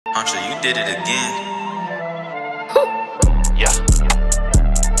Hunter, you did it again. Yeah.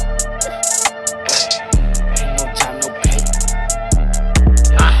 Ain't no time, no pay.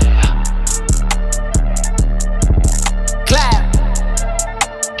 Clap.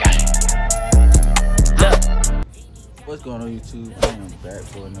 Look. What's going on, YouTube? I am back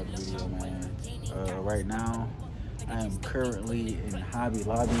for another video, man. Right now, I am currently in Hobby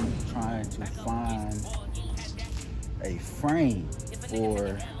Lobby trying to find a frame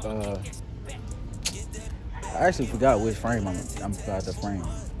for. I actually forgot which frame I'm about to frame.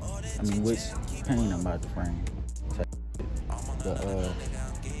 I mean, which paint I'm about to frame. But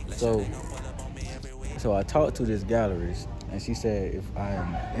so I talked to this gallerist, and she said if I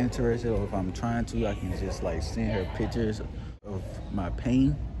am interested or if I'm trying to, I can just like send her pictures of my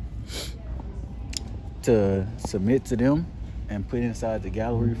paint to submit to them and put inside the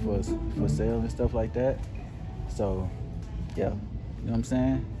gallery for sale and stuff like that. So yeah, you know what I'm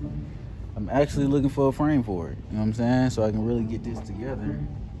saying? I'm actually looking for a frame for it, you know what I'm saying? So I can really get this together,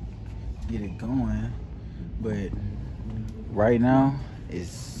 get it going. But right now,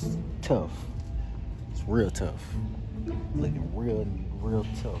 it's tough. It's real tough. Looking real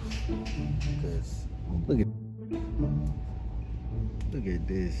tough. Because look at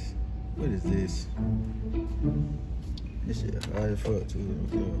this. What is this? This shit high as fuck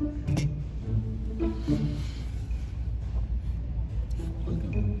too. Do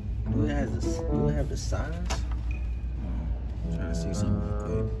it have the size? I'm trying to see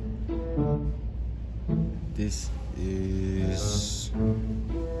something. This is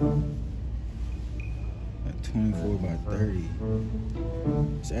 24 by 30.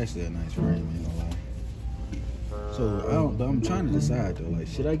 It's actually a nice frame, ain't gonna lie. So I'm trying to decide though, like,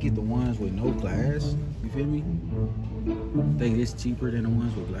 should I get the ones with no glass? You feel me? Think it's cheaper than the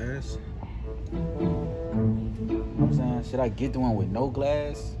ones with glass? You know what I'm saying? Should I get the one with no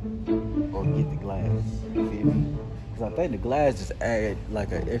glass or get the glass? You feel me? Because I think the glass just add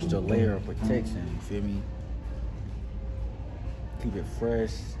like an extra layer of protection. You feel me? Keep it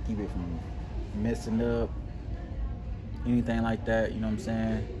fresh, keep it from messing up, anything like that. You know what I'm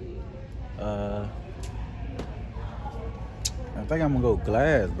saying? I think I'm gonna go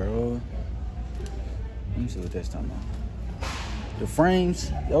glass, bro. Let me see what that's talking about. The frames,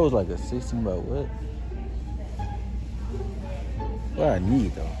 that was like a 16 by what? What I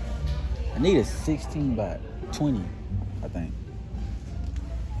need though? I need a 16 by 20, I think.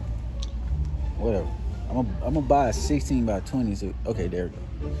 Whatever. I'm gonna buy a 16 by 20. So, okay, there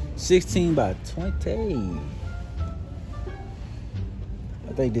we go. 16 by 20.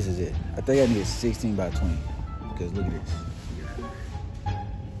 I think this is it. I think I need a 16 by 20. Because look at this. You know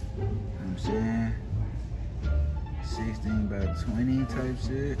what I'm saying? 16 by 20 type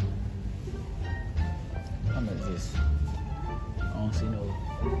shit. How much is this? I don't see no. You know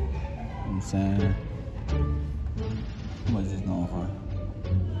what I'm saying? How much is this going for?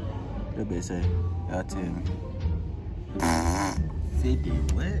 That bitch say, y'all tell me. 50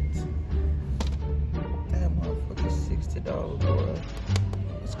 what? That motherfucker $60, bro.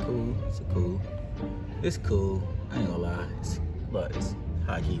 It's cool. It's cool. I ain't gonna lie. But it's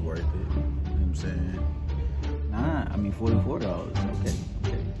high-key worth it. You know what I'm saying? Nah, I mean $44.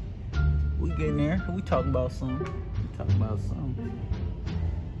 Okay. We getting there. We talking about something.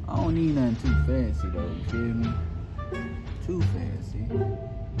 I don't need nothing too fancy though, you feel me? Too fancy.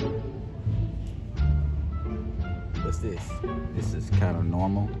 What's this? This is kind of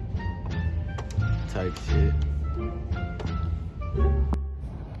normal type shit.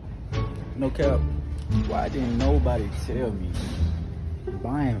 No cap. Why didn't nobody tell me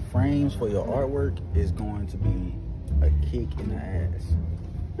buying frames for your artwork is going to be a kick in the ass?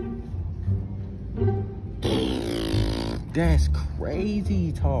 That's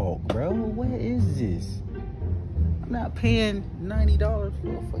crazy talk, bro. What is this? I'm not paying $90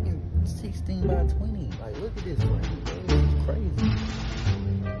 for a fucking 16 by 20. Like, look at this frame, bro.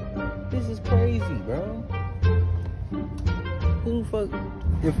 This is crazy, bro. Who the fuck?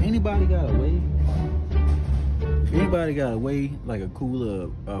 If anybody got a way, like a cooler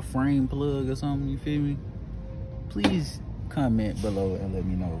frame plug or something, you feel me? Please comment below and let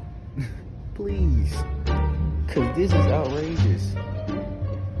me know. Please. Cause this is outrageous.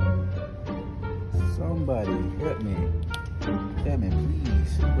 Somebody help me.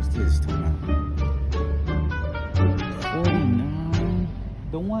 Please. What's this? 49.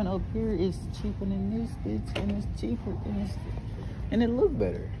 The one up here is cheaper than this bitch, and it's cheaper, and it look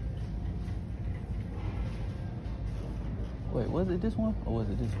better. Wait, was it this one or was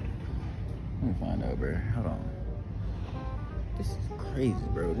it this one? Let me find out, bro. Hold on. This is crazy,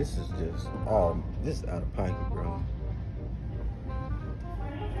 bro. This is just this is out of pocket, bro.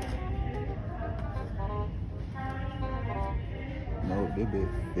 This bit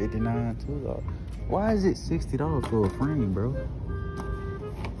 59 too. Why is it $60 for a frame, bro?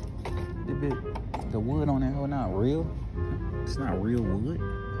 This bit, the wood on that hole not real. It's not real wood.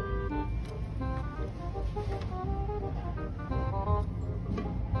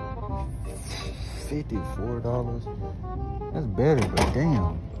 $54. That's better, but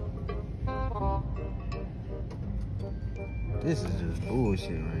damn. This is just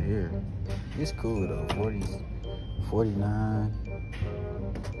bullshit right here. It's cool though. 40, 49.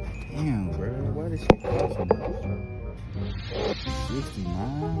 Damn, bro. Why this shit cost so much?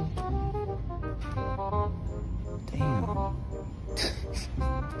 69? Damn.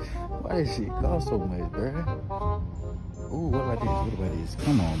 Why this shit cost so much, bro? Ooh, what about this? What about this?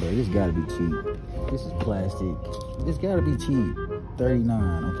 Come on, bro. This gotta be cheap. This is plastic. This gotta be cheap.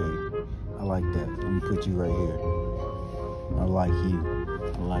 39. Okay. I like that. Let me put you right here. I like you.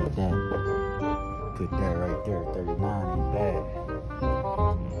 I like that. Put that right there. 39 ain't bad.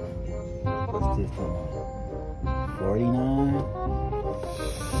 What's this one? 49?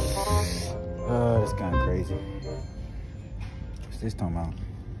 That's kind of crazy. What's this talking about?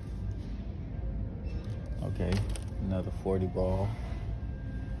 Okay, another 40 ball.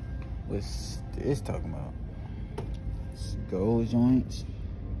 What's this talking about? Gold joints.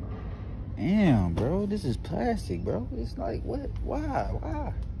 Damn, bro, this is plastic, bro. It's like, what?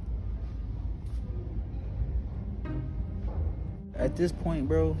 Why? At this point,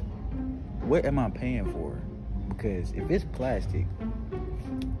 bro, what am I paying for? Because if it's plastic,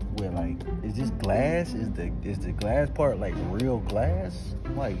 well, like, is this glass? Is the glass part like real glass?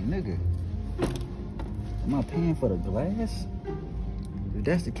 Like, nigga, am I paying for the glass? If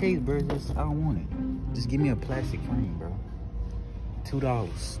that's the case, bro, I don't want it. Just give me a plastic frame, bro. $2,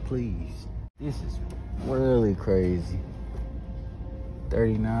 please. This is really crazy.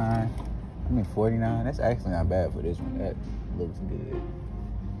 39. 49. That's actually not bad for this one. That looks good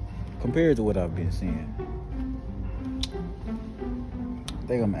compared to what I've been seeing. I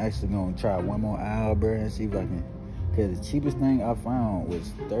think I'm actually gonna try one more aisle, bro, and see if I can. Cause the cheapest thing I found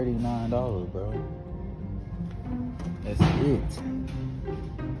was $39, bro. That's it.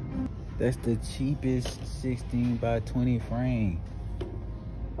 That's the cheapest 16 by 20 frame.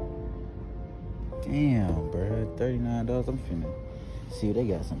 Damn, bro, $39. I'm finna see if they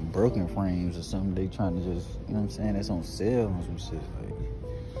got some broken frames or something. They trying to just, you know what I'm saying? That's on sale or some shit.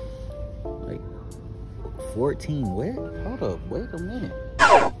 Like 14 what? Hold up, wait a minute.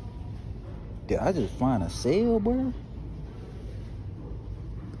 Did I just find a sale, bro?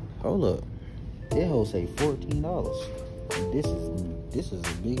 Hold up. That hoe say $14. This is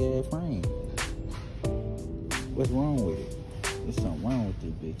a big ass frame. What's wrong with it? There's something wrong with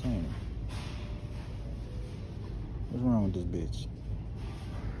this bitch, ain't it? What's wrong with this bitch?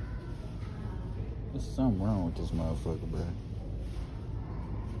 There's something wrong with this motherfucker, bro.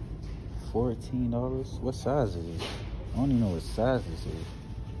 $14? What size is this? I don't even know what size this is.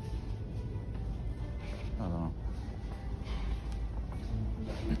 Hold on.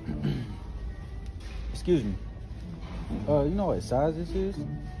 Excuse me. You know what size this is?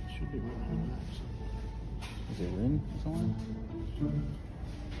 Should be written. Is it written somewhere?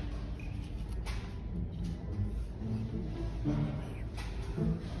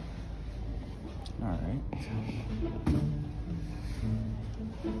 All right.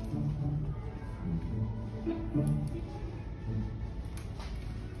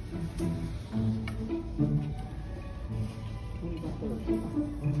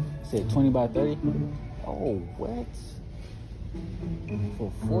 Said 20 by 30? Oh, what?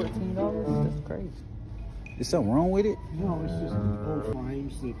 For $14? That's crazy. Is something wrong with it? No, it's just old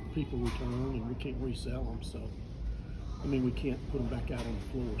frames that people return and we can't resell them, so. I mean, we can't put them back out on the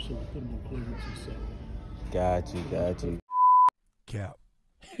floor, so we put them on clearance and sell them. Got you. Cap.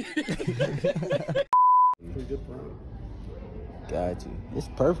 Pretty good frame. Got you. It's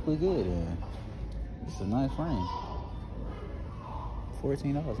perfectly good, man. It's a nice frame.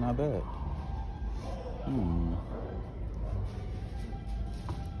 $14, not bad.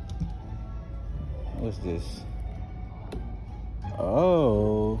 What's this?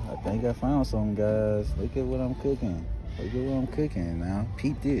 Oh, I think I found something, guys. Look at what I'm cooking. Look at what I'm cooking now.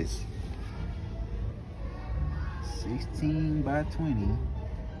 Peep this. 16 by 20.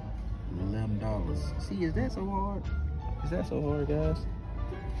 $11. See, is that so hard? Is that so hard, guys?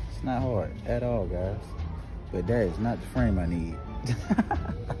 It's not hard at all, guys. But that is not the frame I need.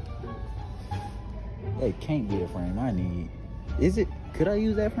 That can't be the frame I need. Is it? Could I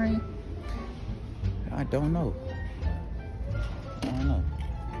use that frame? I don't know. I don't know.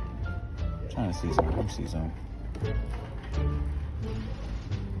 I'm trying to see something. Let me see something.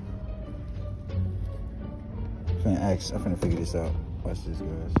 I'm finna figure this out. Watch this,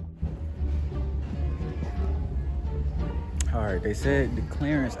 guys. All right, they said the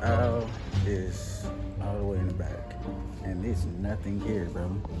clearance aisle is all the way in the back, and there's nothing here,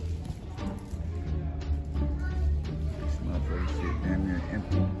 bro. This motherfucker shit damn near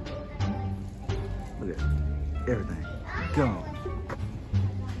empty. Look at everything gone.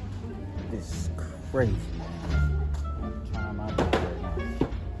 This is crazy, man. I'm trying my best right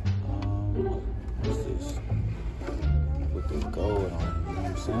now. What's this? With the gold on it, you know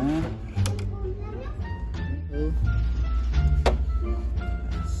what I'm saying?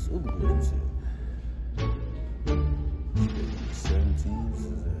 Super good shit. 17, this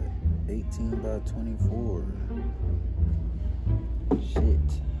is a 18 by 24. Shit.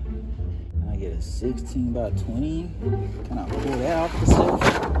 Can I get a 16 by 20? Can I pull that off the shelf?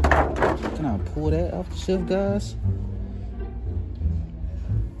 Can I pull that off the shelf, guys?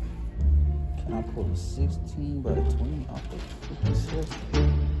 Can I pull a 16 by 20 off the freaking shelf?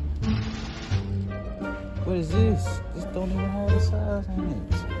 What is this? This don't even have the size on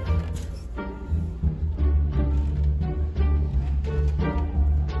it.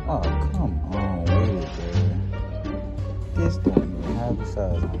 Oh, come on with it, man. This don't even have the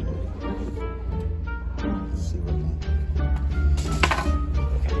size on it. Let's see what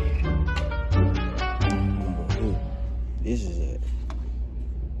okay. This is at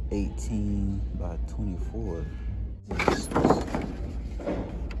 18 by 24.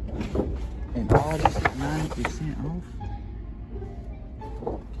 And all this is 90% off?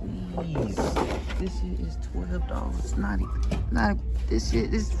 Please. This shit is $12. Not this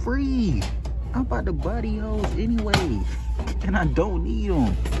shit is free. I'm about to buy these hoes anyway. And I don't need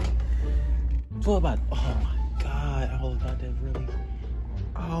them. 12 by, oh my God. I was about to really,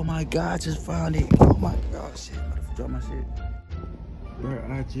 oh my God, I just found it. Oh my God, shit. I'm about to drop my shit. Bro,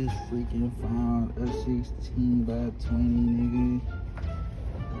 I just freaking found a 16 by 20, nigga.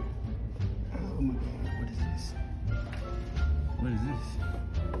 Oh my God, what is this? What is this?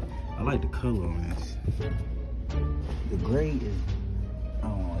 I like the color on this. The gray is, I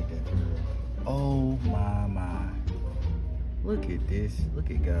don't like that color. Oh my. Look at this. Look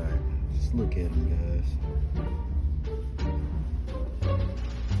at God. Just look at him, guys.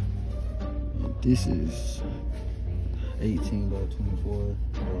 And this is 18 by 24.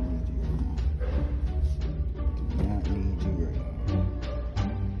 I don't need you right now. Do not need you right now.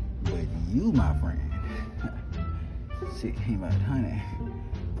 But you, my friend. Shit, he about, honey,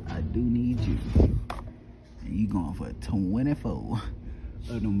 I do need you. And you going for 24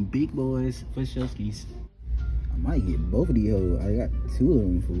 of them big boys for Showskis. I might get both of these hoes. I got 2 of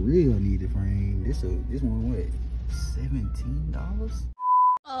them for real. I need the frame. This one what? $17?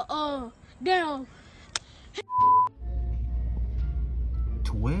 Down.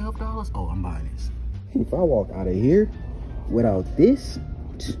 $12? Oh, I'm buying this. If I walk out of here without this,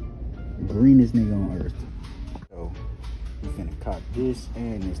 greenest nigga on earth. So we finna cop this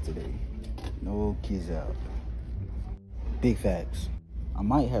and this today. No kids out. Big facts. I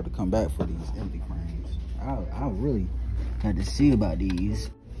might have to come back for these empty frames. I really had to see about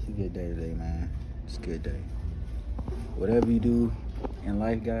these. It's a good day today, man. It's a good day. Whatever you do in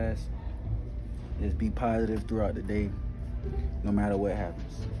life, guys, just be positive throughout the day, no matter what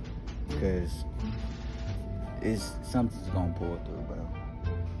happens. Because something's gonna pull through, bro.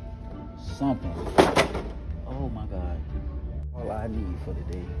 Something. Oh my God. All I need for the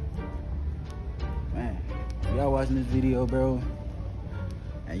day. Man, if y'all watching this video, bro,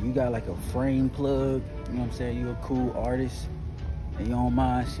 and you got like a frame plug, you know what I'm saying? You a cool artist, and you don't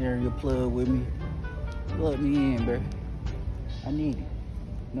mind sharing your plug with me, plug me in, bro. I need it.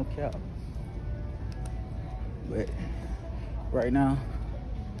 No cap. But right now,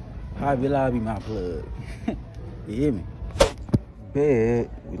 Hobby Lobby my plug. You hear me? Bed,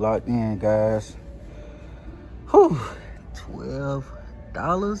 we locked in, guys. Whew,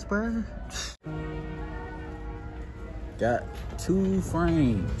 $12, bro. Got 2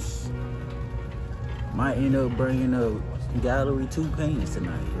 frames. Might end up bringing up gallery 2 paintings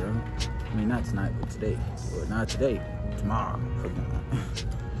tonight, bro. I mean, not tonight, but today. Well, not today, tomorrow.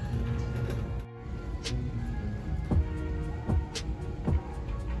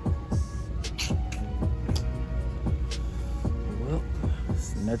 Well,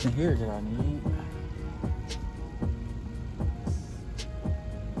 there's nothing here that I need.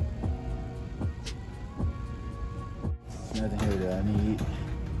 Nothing here that I need.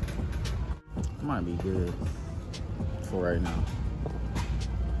 Might be good for right now.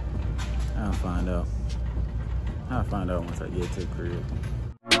 I'll find out. I'll find out once I get to the crib.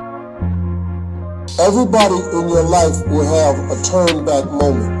 Everybody in your life will have a turn back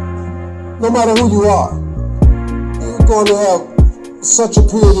moment. No matter who you are. You're going to have such a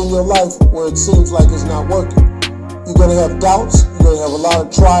period in your life where it seems like it's not working. You're going to have doubts. You're going to have a lot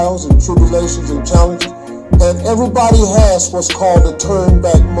of trials and tribulations and challenges. And everybody has what's called a turn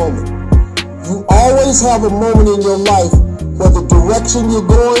back moment. You always have a moment in your life where the direction you're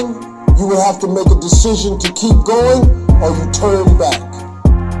going, you will have to make a decision to keep going or you turn back.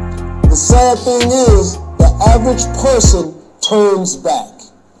 The sad thing is, the average person turns back.